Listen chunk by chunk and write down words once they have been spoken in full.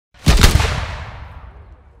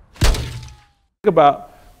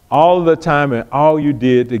about all the time and all you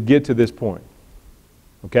did to get to this point,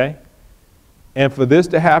 okay? And for this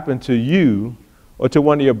to happen to you or to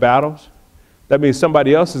one of your battles, that means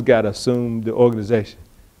somebody else has got to assume the organization,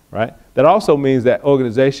 right? That also means that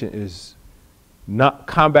organization is not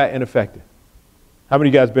combat ineffective. How many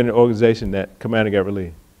of you guys been in an organization that commander got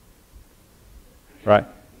relieved? Right?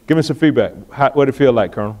 Give me some feedback. What did it feel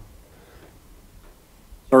like, Colonel?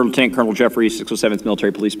 Third Lieutenant Colonel Jeffrey, 607th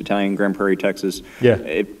Military Police Battalion, Grand Prairie, Texas. Yeah.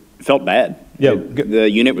 It felt bad. Yeah. The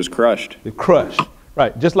unit was crushed. It crushed.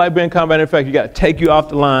 Right. Just like being combat ineffective, you got to take you off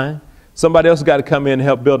the line. Somebody else has got to come in and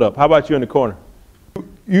help build up. How about you in the corner?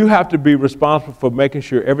 You have to be responsible for making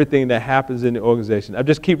sure everything that happens in the organization. I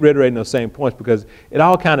just keep reiterating those same points because it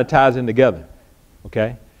all kind of ties in together,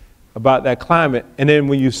 okay, about that climate. And then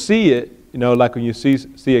when you see it, you know, like when you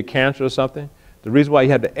see a cancer or something, the reason why you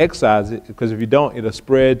have to excise it is because if you don't, it'll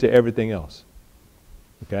spread to everything else,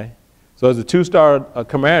 okay? So as a two-star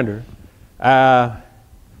commander,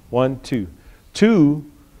 one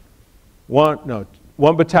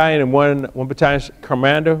battalion and one battalion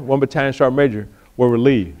commander, one battalion sergeant major were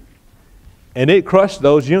relieved. And it crushed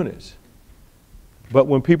those units. But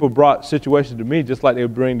when people brought situations to me, just like they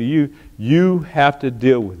would bring to you, you have to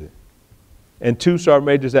deal with it. And two sergeant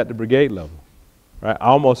majors at the brigade level, right?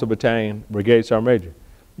 Almost a battalion brigade sergeant major.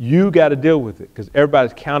 You got to deal with it because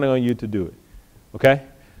everybody's counting on you to do it, okay?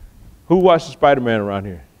 Who watches Spider-Man around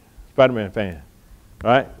here? Spider-Man fan,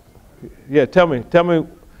 all right? Yeah, tell me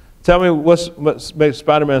what makes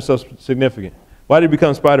Spider-Man so significant. Why did he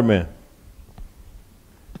become Spider-Man?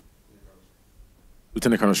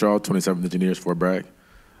 Lieutenant Colonel Shaw, 27th Engineers, Fort Bragg.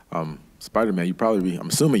 Spider-Man, I'm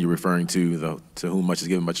assuming you're referring to whom much is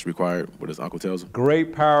given, much is required, what his uncle tells him.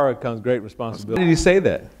 Great power comes great responsibility. Why did he say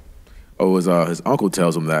that? Oh, his uncle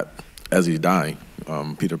tells him that as he's dying.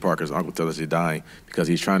 Peter Parker's uncle tells us he's dying because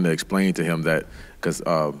he's trying to explain to him that, because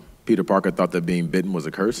Peter Parker thought that being bitten was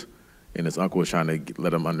a curse, and his uncle was trying to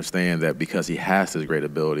let him understand that because he has this great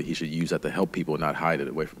ability, he should use that to help people, not hide it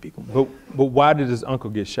away from people. But why did his uncle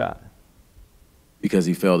get shot? Because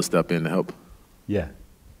he failed to step in to help. Yeah.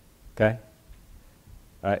 Okay.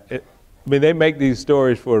 All right. I mean, they make these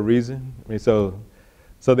stories for a reason. I mean, so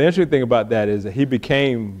the interesting thing about that is that he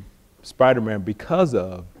became Spider-Man because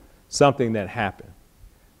of something that happened.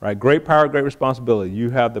 Right? Great power, great responsibility.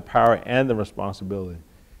 You have the power and the responsibility,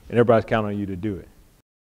 and everybody's counting on you to do it.